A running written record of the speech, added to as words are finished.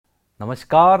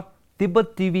नमस्कार,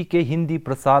 तिब्बत टीवी के हिंदी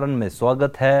प्रसारण में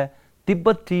स्वागत है।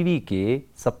 तिब्बत टीवी के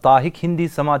साप्ताहिक हिंदी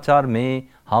समाचार में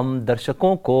हम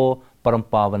दर्शकों को परम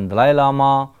पावन दलाई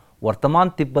लामा, वर्तमान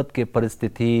तिब्बत के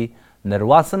परिस्थिति,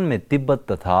 निर्वासन में तिब्बत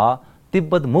तथा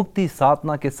तिब्बत मुक्ति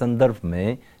साधना के संदर्भ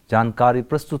में जानकारी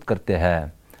प्रस्तुत करते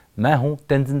हैं। मैं हूं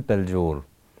तेंजिन पेलजोर।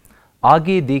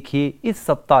 आगे देखिए इस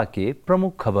सप्ताह के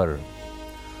प्रमुख खबर।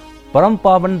 परम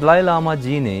पावन दलाई लामा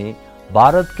जी ने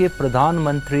भारत के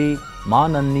प्रधानमंत्री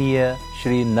माननीय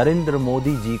श्री नरेंद्र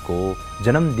मोदी जी को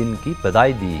जन्मदिन की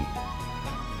बधाई दी।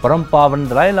 परम पावन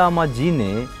दलाई लामा जी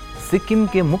ने सिक्किम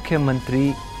के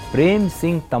मुख्यमंत्री प्रेम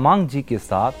सिंह तमांग जी के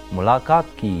साथ मुलाकात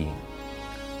की।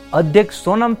 अध्यक्ष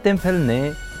सोनम तेम्फेल ने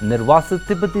निर्वासित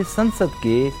तिब्बती संसद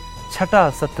के छठा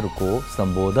सत्र को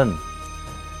संबोधन।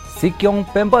 सिक्योंग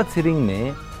पेम्पा छिरिंग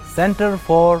ने centre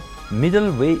for middle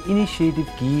way initiative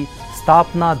की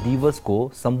स्थापना दिवस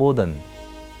को संबोधन।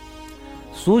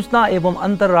 सूचना एवं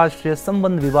अंतर्राष्ट्रीय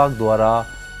संबंध विभाग द्वारा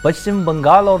पश्चिम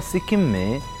बंगाल और सिक्किम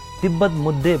में तिब्बत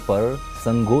मुद्दे पर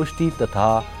संगोष्ठी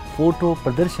तथा फोटो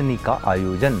प्रदर्शनी का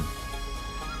आयोजन।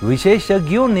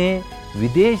 विशेषज्ञों ने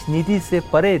विदेश नीति से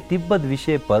परे तिब्बत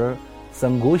विषय पर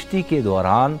संगोष्ठी के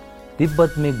दौरान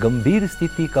तिब्बत में गंभीर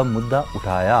स्थिति का मुद्दा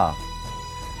उठाया।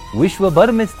 विश्व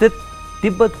भर में स्थित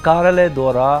तिब्बत कार्यालय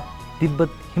द्वारा तिब्बत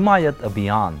हिमायत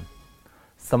अभियान।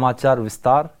 समाचार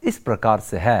विस्तार इस प्रकार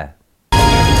से है।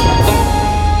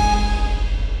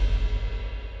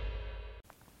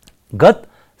 गत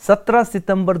 17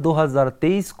 सितंबर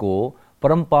 2023 को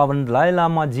परम पावन दलाई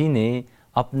लामा जी ने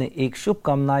अपने एक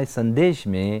शुभकामनाएं संदेश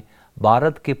में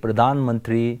भारत के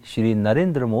प्रधानमंत्री श्री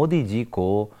नरेंद्र मोदी जी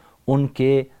को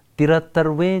उनके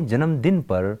 73वें जन्मदिन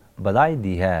पर बधाई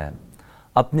दी है।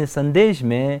 अपने संदेश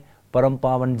में परम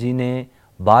पावन जी ने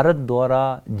भारत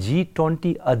द्वारा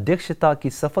G20 अध्यक्षता की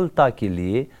सफलता के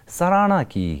लिए सराहना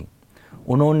की।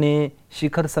 उन्होंने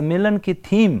शिखर सम्मेलन की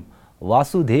थीम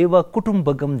वासुदेव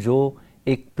कुटुंबकम, जो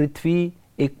एक पृथ्वी,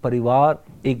 एक परिवार,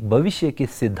 एक भविष्य के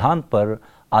सिद्धांत पर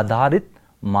आधारित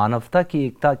मानवता की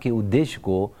एकता के उद्देश्य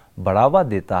को बढ़ावा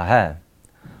देता है।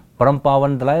 परम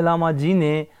पावन दलाई लामा जी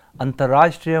ने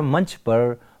अंतर्राष्ट्रीय मंच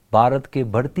पर भारत के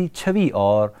बढ़ती छवि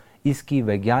और इसकी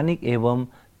वैज्ञानिक एवं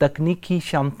तकनीकी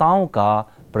क्षमताओं का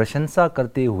प्रशंसा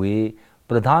करते हुए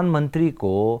प्रधानमंत्री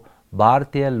को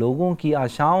भारतीय लोगों की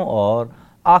आशाओं और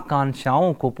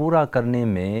आकांक्षाओं को पूरा करने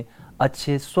में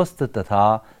अच्छे स्वस्थ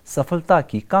तथा सफलता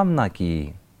की कामना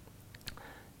की।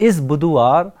 इस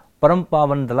बुधवार परम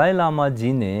पावन दलाई लामा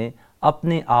जी ने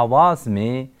अपने आवास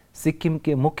में सिक्किम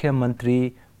के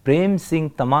मुख्यमंत्री प्रेम सिंह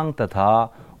तमांग तथा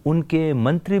उनके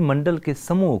मंत्रिमंडल के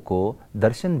समूह को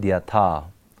दर्शन दिया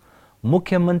था।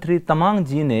 मुख्यमंत्री तमांग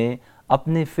जी ने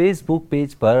अपने फेसबुक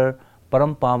पेज पर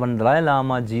परम पावन दलाई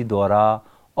लामा जी द्वारा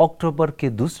अक्टूबर के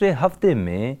दूसरे हफ्ते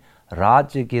में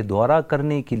राज्य के दौरा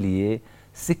करने के लिए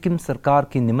सिक्किम सरकार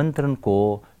के निमंत्रण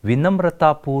को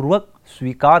विनम्रतापूर्वक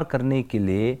स्वीकार करने के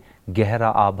लिए गहरा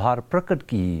आभार प्रकट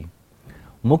की।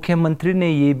 मुख्यमंत्री ने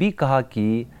ये भी कहा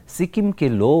कि सिक्किम के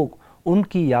लोग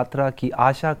उनकी यात्रा की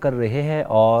आशा कर रहे हैं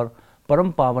और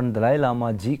परम पावन दलाई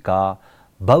लामा जी का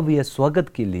भव्य स्वागत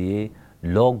के लिए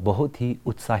लोग बहुत ही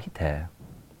उत्साहित हैं।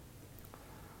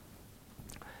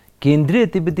 केंद्रीय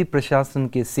तिब्बती प्रशासन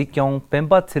के सिक्योंग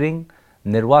पेम्पा छिरिंग,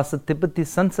 निर्वासित तिब्बती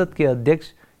संसद के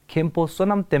अध्यक्ष खेम्पो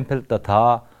सोनम तेम्फेल तथा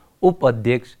उप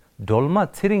अध्यक्ष डोल्मा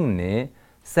छिरिंग ने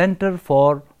centre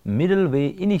for middle way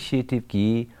initiative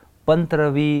की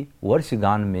 15वीं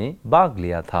वर्षगांठ में भाग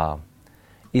लिया था।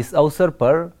 इस अवसर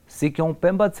पर सिक्योंग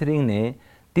पेम्पा छिरिंग ने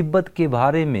तिब्बत के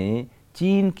बारे में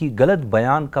चीन की गलत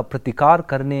बयान का प्रतिकार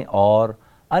करने और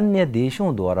अन्य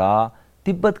देशों द्वारा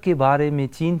तिब्बत के बारे में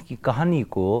चीन की कहानी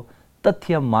को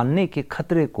तथ्य मानने के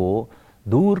खतरे को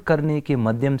दूर करने के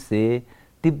माध्यम से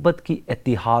तिब्बत की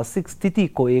ऐतिहासिक स्थिति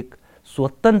को एक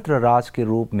स्वतंत्र राज्य के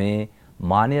रूप में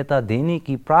मान्यता देने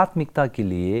की प्राथमिकता के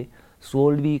लिए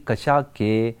 16वीं कक्षा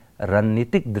के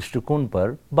रणनीतिक दृष्टिकोण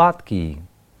पर बात की।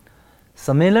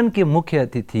 सम्मेलन के मुख्य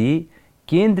अतिथि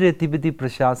केंद्रीय तिब्बती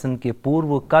प्रशासन के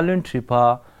पूर्व कालिन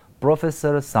ट्रिपा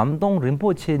प्रोफेसर सामदोंग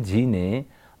रिम्पोछे जी ने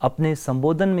अपने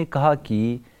संबोधन में कहा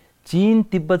कि चीन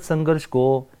तिब्बत संघर्ष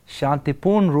को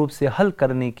शांतिपूर्ण रूप से हल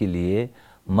करने के लिए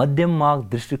मध्यम मार्ग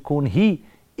दृष्टिकोण ही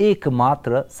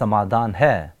एकमात्र समाधान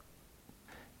है।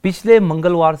 पिछले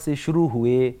मंगलवार से शुरू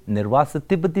हुए निर्वासित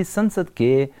तिब्बती संसद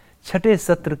के छठे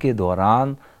सत्र के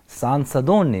दौरान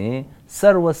सांसदों ने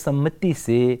सर्वसम्मति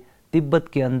से तिब्बत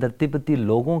के अंदर तिब्बती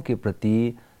लोगों के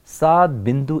प्रति 7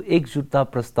 बिंदु एकजुटता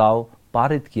प्रस्ताव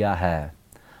पारित किया है।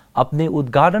 अपने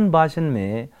उद्घाटन भाषण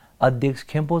में अध्यक्ष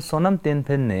खेम्पो सोनम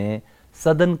तेम्फेल ने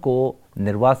सदन को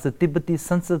निर्वासित तिब्बती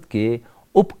संसद के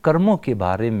उपक्रमों के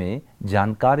बारे में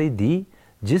जानकारी दी,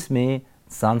 जिसमें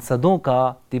सांसदों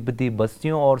का तिब्बती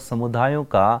बस्तियों और समुदायों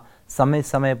का समय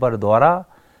समय पर दौरा,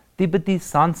 तिब्बती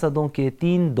सांसदों के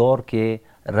 3 दौर के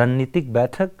रणनीतिक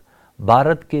बैठक,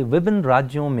 भारत के विभिन्न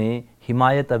राज्यों में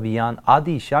हिमायत अभियान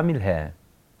आदि शामिल है।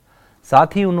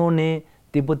 साथ ही उन्होंने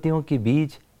तिब्बतियों के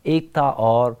बीच एकता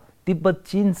और तिब्बत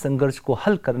चीन संघर्ष को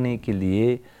हल करने के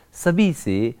लिए सभी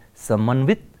से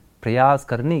समन्वित प्रयास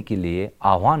करने के लिए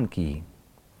आह्वान की।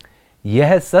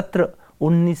 यह सत्र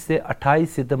 19 से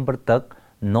 28 सितंबर तक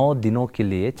 9 दिनों के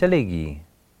लिए चलेगी।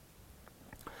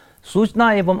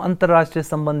 सूचना एवं अंतर्राष्ट्रीय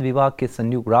संबंध विभाग के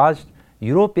संयुक्त राष्ट्र,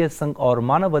 यूरोपीय संघ और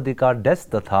मानवाधिकार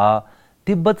डेस्क तथा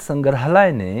तिब्बत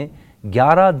संग्रहालय ने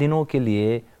 11 दिनों के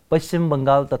लिए पश्चिम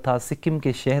बंगाल तथा सिक्किम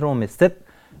के शहरों में स्थित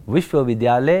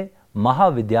विश्वविद्यालय,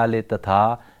 महाविद्यालय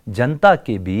तथा जनता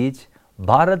के बीच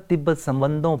भारत तिब्बत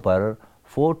संबंधों पर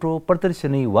फोटो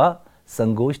प्रदर्शनी व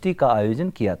संगोष्ठी का आयोजन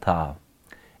किया था।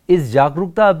 इस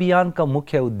जागरूकता अभियान का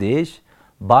मुख्य उद्देश्य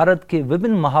भारत के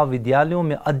विभिन्न महाविद्यालयों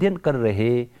में अध्ययन कर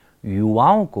रहे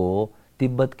युवाओं को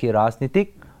तिब्बत के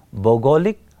राजनीतिक,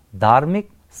 भौगोलिक, धार्मिक,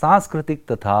 सांस्कृतिक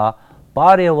तथा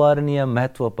पर्यावरणीय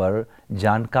महत्व पर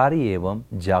जानकारी एवं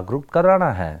जागरूक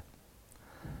कराना है।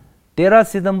 13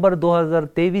 सितंबर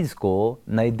 2023 को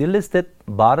नई दिल्ली स्थित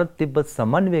भारत तिब्बत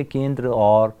समन्वय केंद्र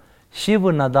और शिव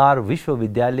नदार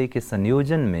विश्वविद्यालय के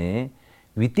संयोजन में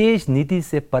विदेश नीति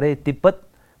से परे तिब्बत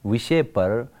विषय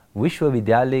पर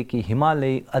विश्वविद्यालय के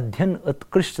हिमालयी अध्ययन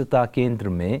उत्कृष्टता केंद्र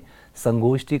में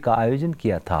संगोष्ठी का आयोजन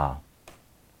किया था।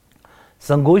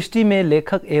 संगोष्ठी में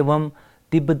लेखक एवं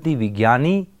तिब्बती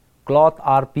विज्ञानी cloth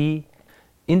RP,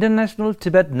 international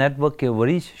Tibet network के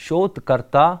वरिष्ठ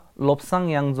शोधकर्ता लोब्सांग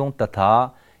यांगजोंग तथा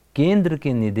केंद्र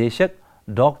के निदेशक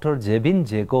डॉक्टर जेबिन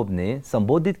जेकोब ने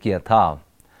संबोधित किया था।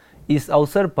 इस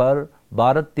अवसर पर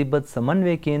भारत तिब्बत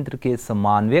समन्वय केंद्र के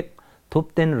समन्वयक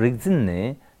थुप्तेन रिग्जिन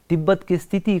ने तिब्बत की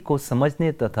स्थिति को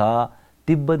समझने तथा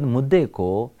तिब्बत मुद्दे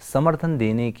को समर्थन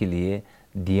देने के लिए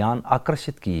ध्यान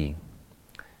आकर्षित की।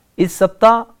 इस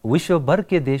सप्ताह विश्व भर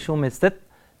के देशों में स्थित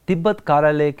तिब्बत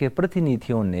कार्यालय के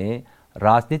प्रतिनिधियों ने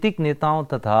राजनीतिक नेताओं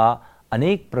तथा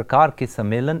अनेक प्रकार के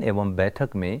सम्मेलन एवं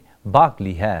बैठक में भाग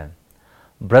ली है।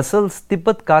 ब्रसल्स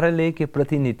तिब्बत कार्यालय के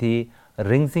प्रतिनिधि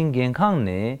रिंगजिंग गेंखांग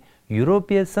ने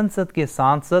यूरोपीय संसद के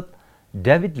सांसद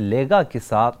डेविड लेगा के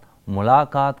साथ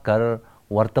मुलाकात कर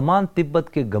वर्तमान तिब्बत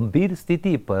के गंभीर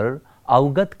स्थिति पर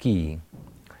अवगत की।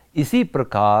 इसी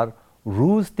प्रकार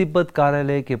रूस तिब्बत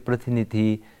कार्यालय के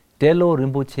प्रतिनिधि टेलो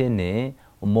रिम्बुचे ने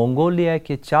मंगोलिया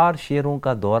के 4 शहरों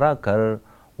का दौरा कर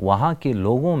वहां के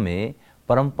लोगों में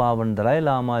परम पावन दलाई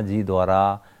लामा जी द्वारा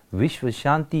विश्व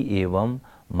शांति एवं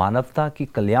मानवता की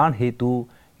कल्याण हेतु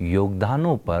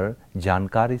योगदानों पर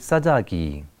जानकारी साझा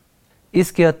की।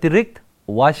 इसके अतिरिक्त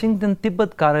वाशिंगटन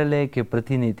तिब्बत कार्यालय के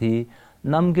प्रतिनिधि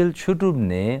नामगिल छुटुब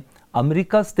ने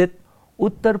अमेरिका स्थित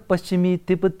उत्तर पश्चिमी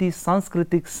तिब्बती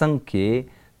सांस्कृतिक संघ के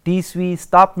 30वीं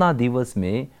स्थापना दिवस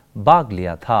में भाग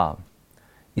लिया था।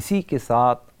 इसी के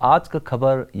साथ आज का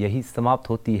खबर यही समाप्त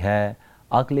होती है।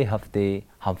 अगले हफ्ते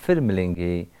हम फिर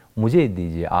मिलेंगे। मुझे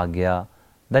दीजिए आज्ञा।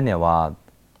 धन्यवाद।